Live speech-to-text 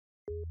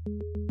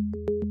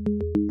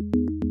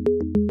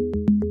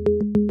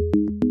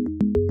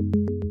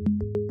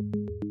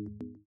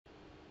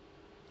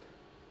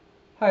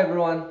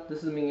everyone,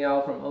 this is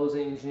Ming-Yao from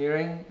Ozen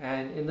Engineering,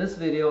 and in this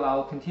video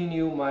I'll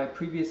continue my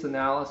previous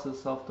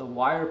analysis of the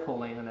wire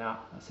pulling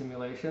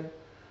simulation.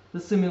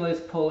 This simulates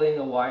pulling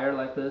a wire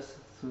like this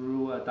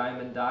through a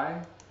diamond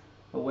die,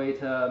 a way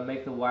to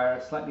make the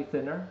wire slightly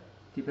thinner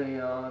depending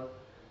on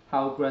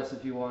how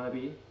aggressive you want to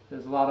be.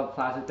 There's a lot of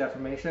plastic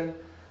deformation.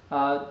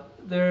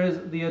 There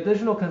is the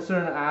additional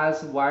concern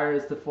as wire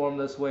is deformed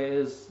this way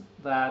is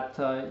that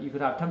you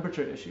could have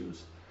temperature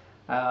issues.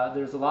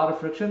 There's a lot of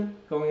friction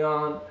going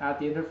on at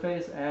the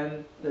interface,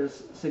 and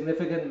there's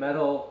significant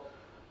metal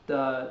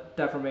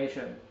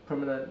deformation,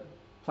 permanent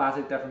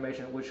plastic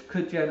deformation, which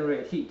could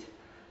generate heat.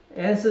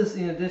 Ansys,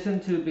 in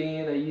addition to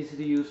being an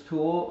easy-to-use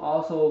tool,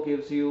 also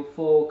gives you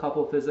full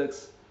couple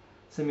physics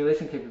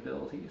simulation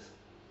capabilities.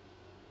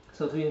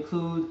 So to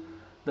include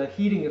the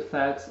heating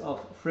effects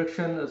of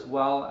friction as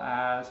well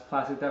as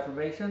plastic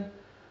deformation,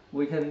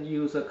 we can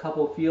use a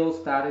couple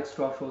field static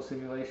structural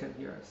simulation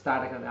here,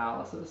 static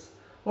analysis,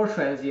 or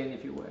transient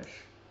if you wish.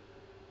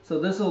 So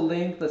this will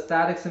link the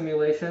static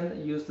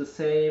simulation, use the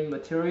same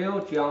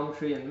material,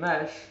 geometry, and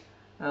mesh,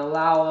 and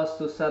allow us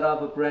to set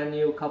up a brand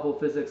new couple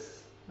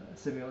physics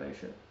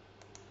simulation.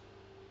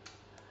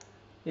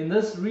 In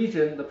this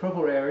region, the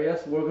purple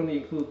areas, we're going to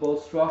include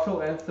both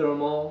structural and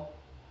thermal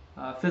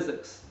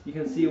physics. You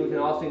can see we can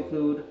also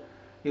include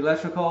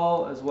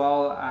electrical as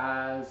well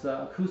as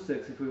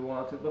acoustics if we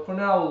want to, but for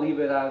now we'll leave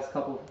it as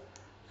couple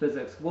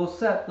physics. We'll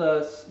set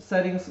the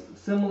settings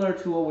similar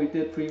to what we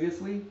did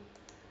previously.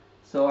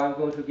 So I'm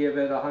going to give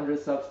it 100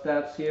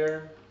 substeps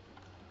here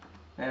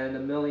and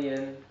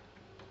 1,000,000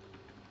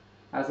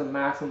 as a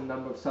maximum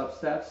number of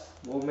substeps.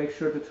 We'll make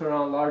sure to turn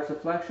on large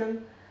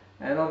deflection.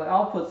 And on the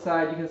output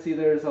side, you can see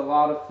there's a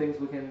lot of things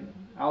we can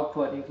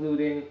output,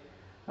 including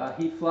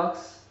heat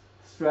flux,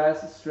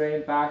 stress,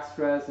 strain, back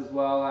stress, as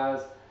well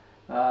as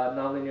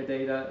nonlinear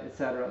data,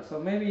 etc. So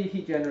maybe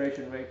heat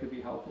generation rate could be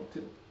helpful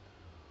too.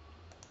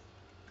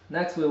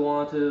 Next, we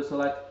want to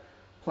select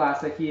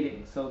plastic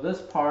heating. So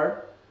this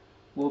part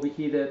will be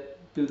heated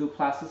due to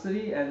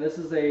plasticity, and this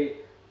is a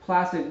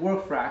plastic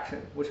work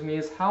fraction, which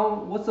means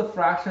what's the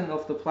fraction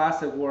of the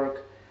plastic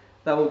work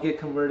that will get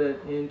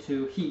converted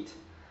into heat.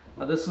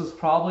 This is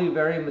probably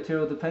very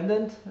material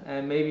dependent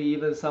and maybe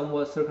even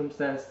somewhat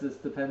circumstances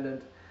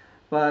dependent,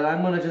 but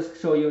I'm going to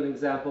just show you an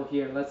example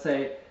here. Let's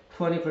say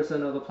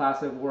 20% of the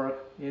plastic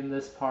work in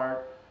this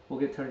part will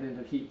get turned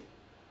into heat.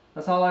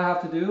 That's all I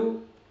have to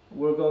do.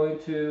 We're going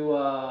to,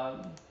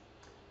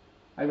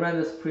 I ran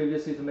this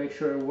previously to make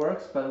sure it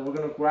works, but we're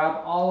going to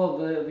grab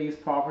all of these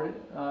property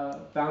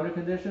boundary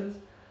conditions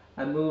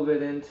and move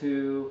it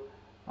into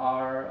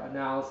our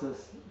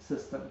analysis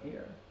system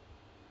here.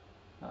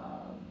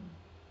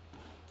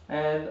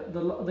 And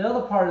the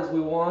other part is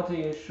we want to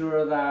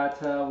ensure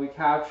that we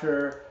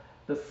capture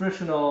the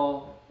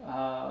frictional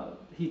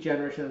heat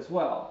generation as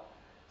well.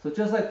 So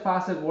just like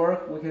plastic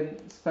work, we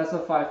can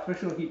specify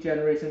frictional heat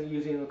generation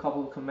using a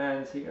couple of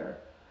commands here.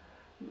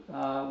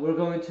 We're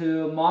going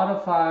to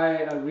modify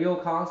a real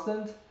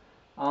constant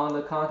on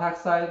the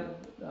contact side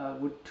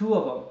with two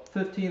of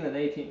them, 15 and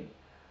 18.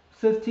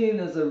 15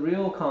 is a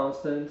real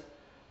constant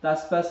that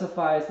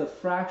specifies the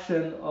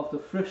fraction of the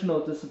frictional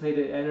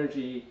dissipated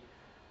energy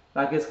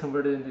that gets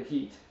converted into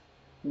heat.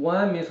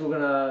 1 means we're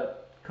going to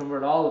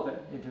convert all of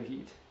it into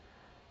heat.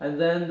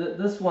 And then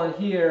this one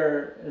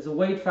here is a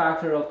weight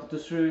factor of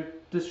the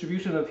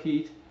distribution of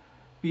heat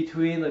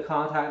between the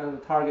contact and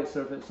the target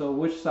surface. So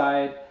which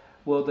side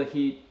will the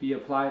heat be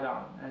applied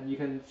on? And you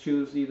can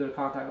choose either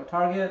contact or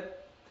target.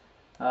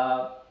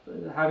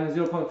 Having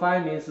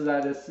 0.5 means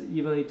that it's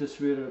evenly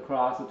distributed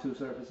across the two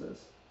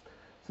surfaces.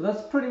 So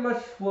that's pretty much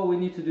what we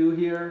need to do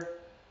here.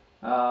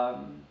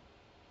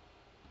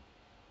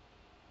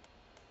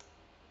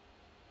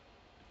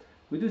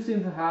 We do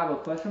seem to have a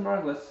question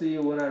mark. Let's see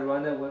when I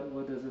run it,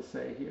 what does it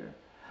say here?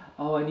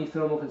 Oh, I need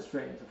thermal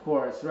constraints, of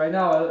course. Right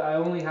now I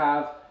only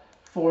have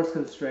force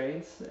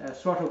constraints,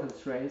 structural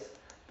constraints.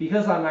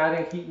 Because I'm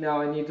adding heat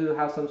now, I need to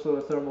have some sort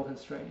of thermal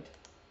constraint.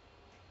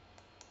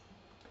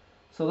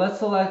 So let's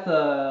select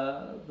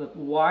the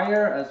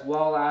wire as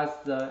well as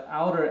the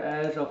outer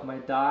edge of my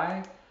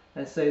die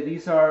and say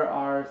these are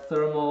our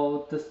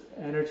thermal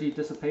energy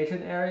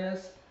dissipation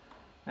areas.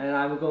 And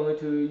I'm going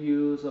to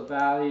use a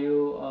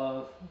value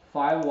of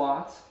 5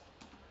 watts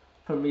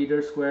per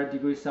meter squared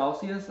degree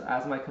Celsius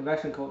as my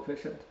convection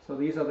coefficient. So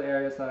these are the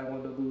areas that I'm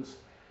going to lose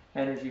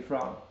energy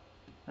from.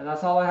 And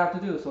that's all I have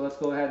to do. So let's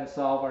go ahead and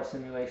solve our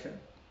simulation.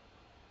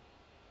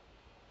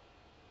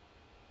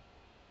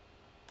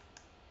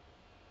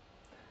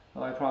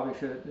 Oh, I probably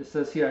should. It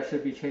says here I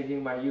should be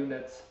changing my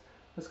units.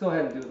 Let's go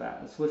ahead and do that.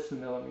 Let's switch to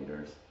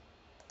millimeters.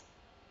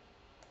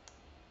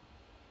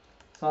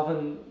 It's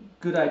often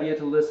a good idea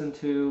to listen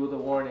to the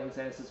warnings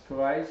Ansys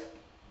provides.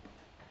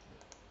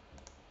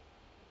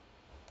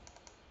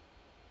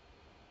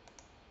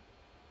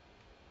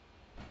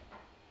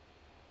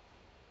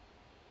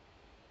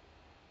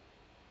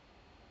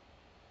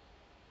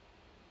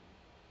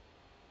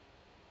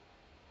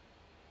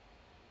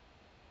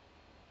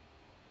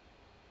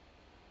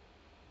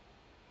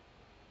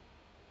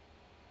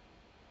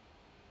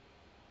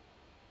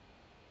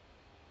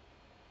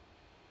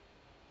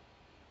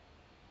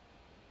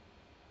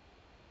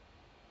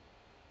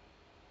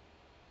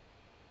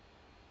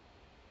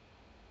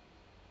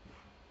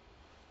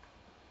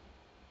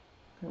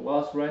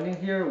 While it's running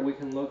here, we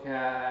can look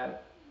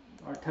at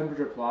our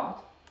temperature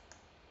plot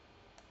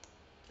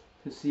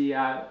to see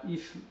at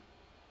each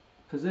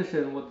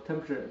position what the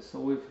temperature is. So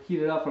we've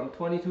heated up from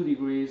 22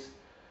 degrees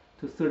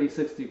to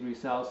 36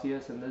 degrees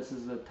Celsius, and this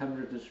is the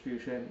temperature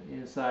distribution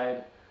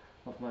inside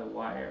of my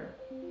wire.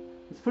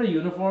 It's pretty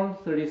uniform,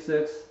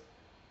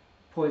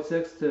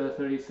 36.6 to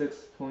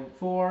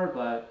 36.4,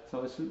 but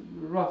so it's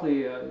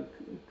roughly a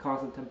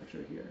constant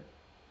temperature here.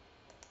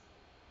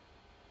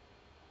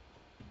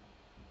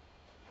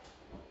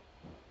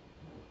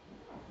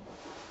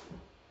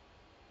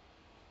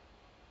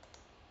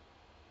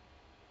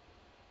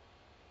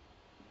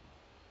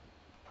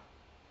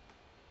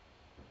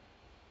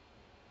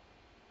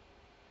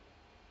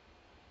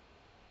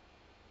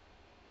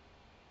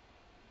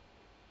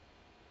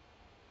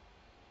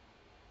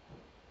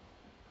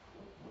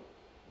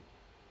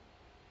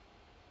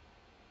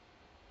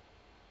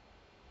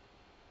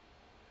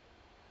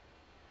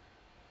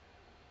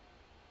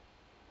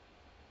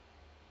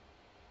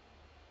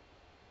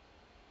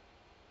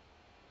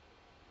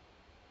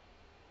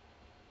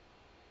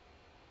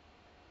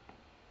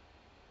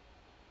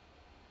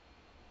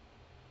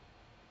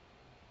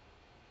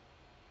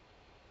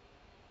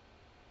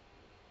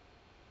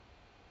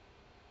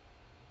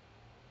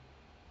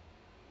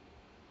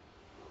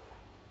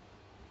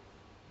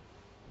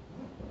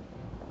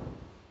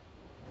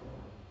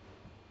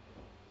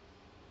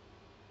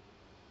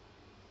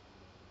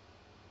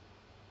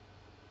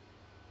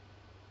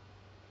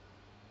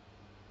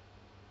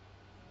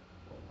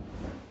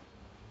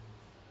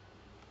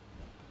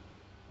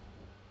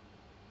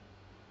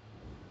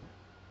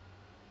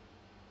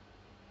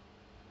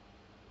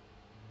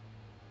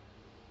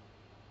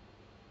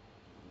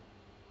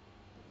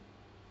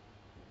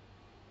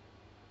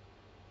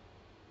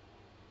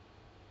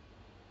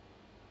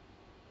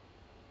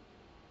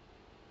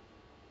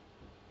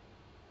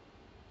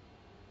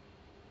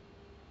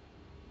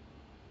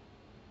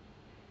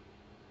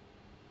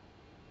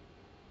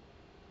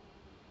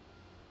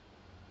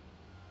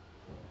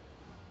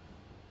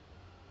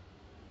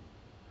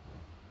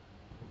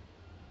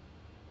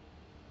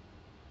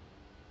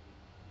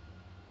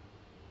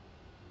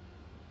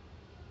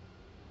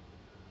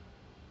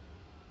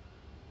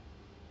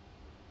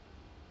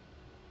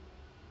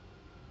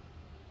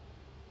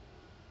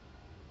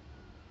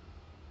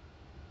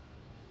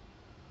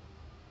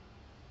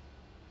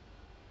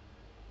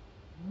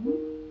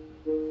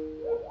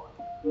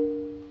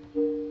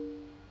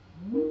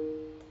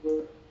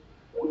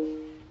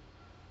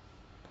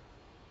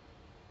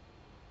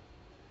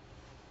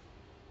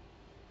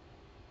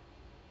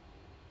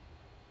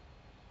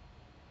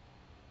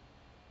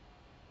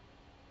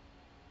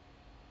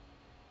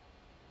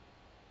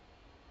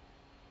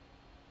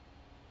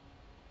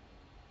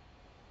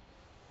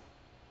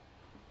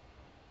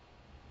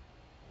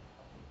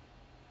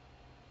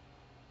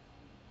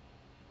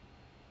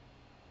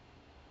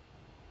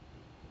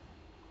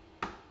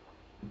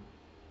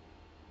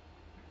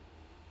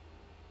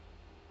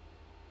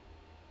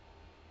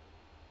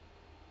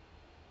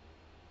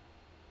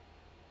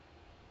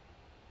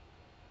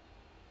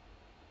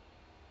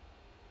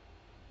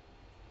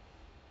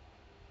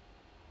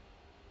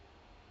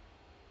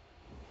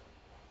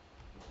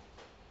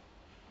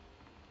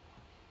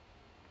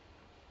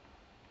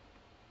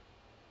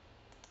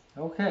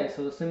 Okay,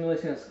 so the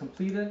simulation is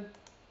completed.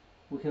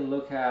 We can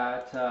look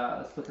at,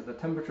 let's look at the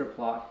temperature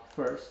plot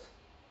first.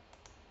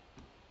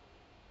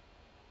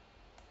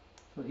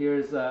 So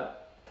here's the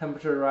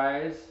temperature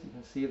rise. You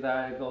can see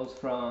that it goes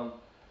from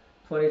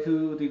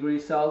 22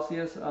 degrees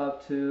Celsius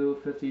up to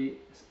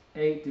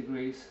 58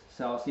 degrees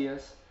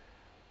Celsius.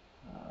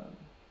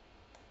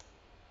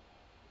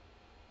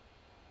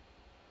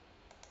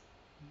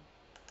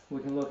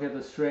 We can look at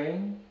the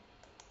strain,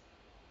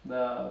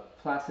 the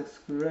plastic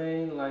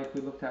strain like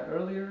we looked at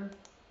earlier.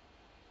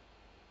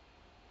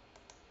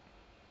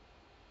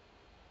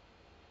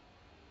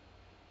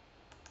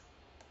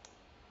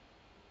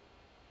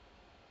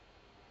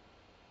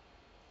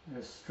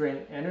 There's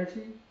strain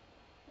energy,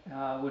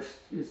 which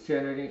is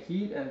generating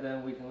heat, and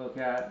then we can look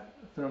at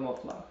thermal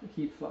flux,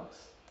 heat flux.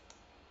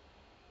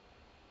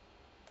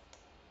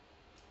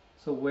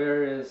 So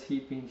where is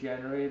heat being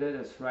generated?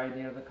 It's right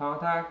near the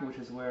contact, which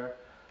is where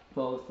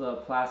both the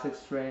plastic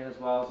strain as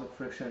well as the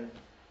friction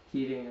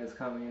heating is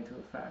coming into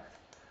effect.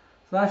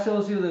 So that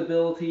shows you the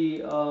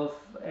ability of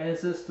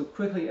Ansys to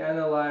quickly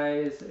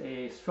analyze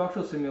a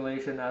structural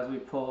simulation as we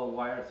pull a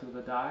wire through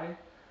the die,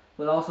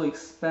 but also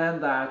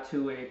expand that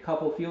to a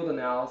couple field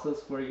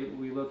analysis where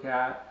we look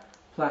at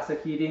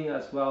plastic heating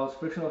as well as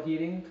frictional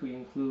heating to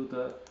include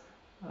the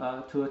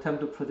to attempt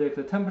to predict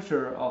the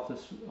temperature of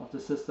the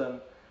system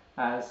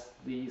as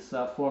these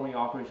forming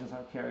operations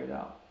are carried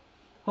out.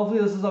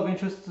 Hopefully this is of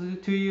interest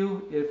to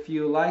you. If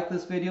you like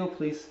this video,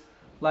 please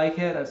like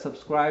it and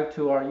subscribe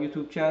to our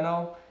YouTube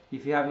channel.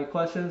 If you have any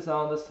questions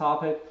on this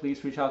topic,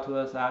 please reach out to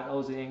us at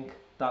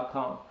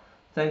ozinc.com.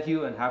 Thank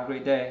you and have a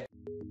great day.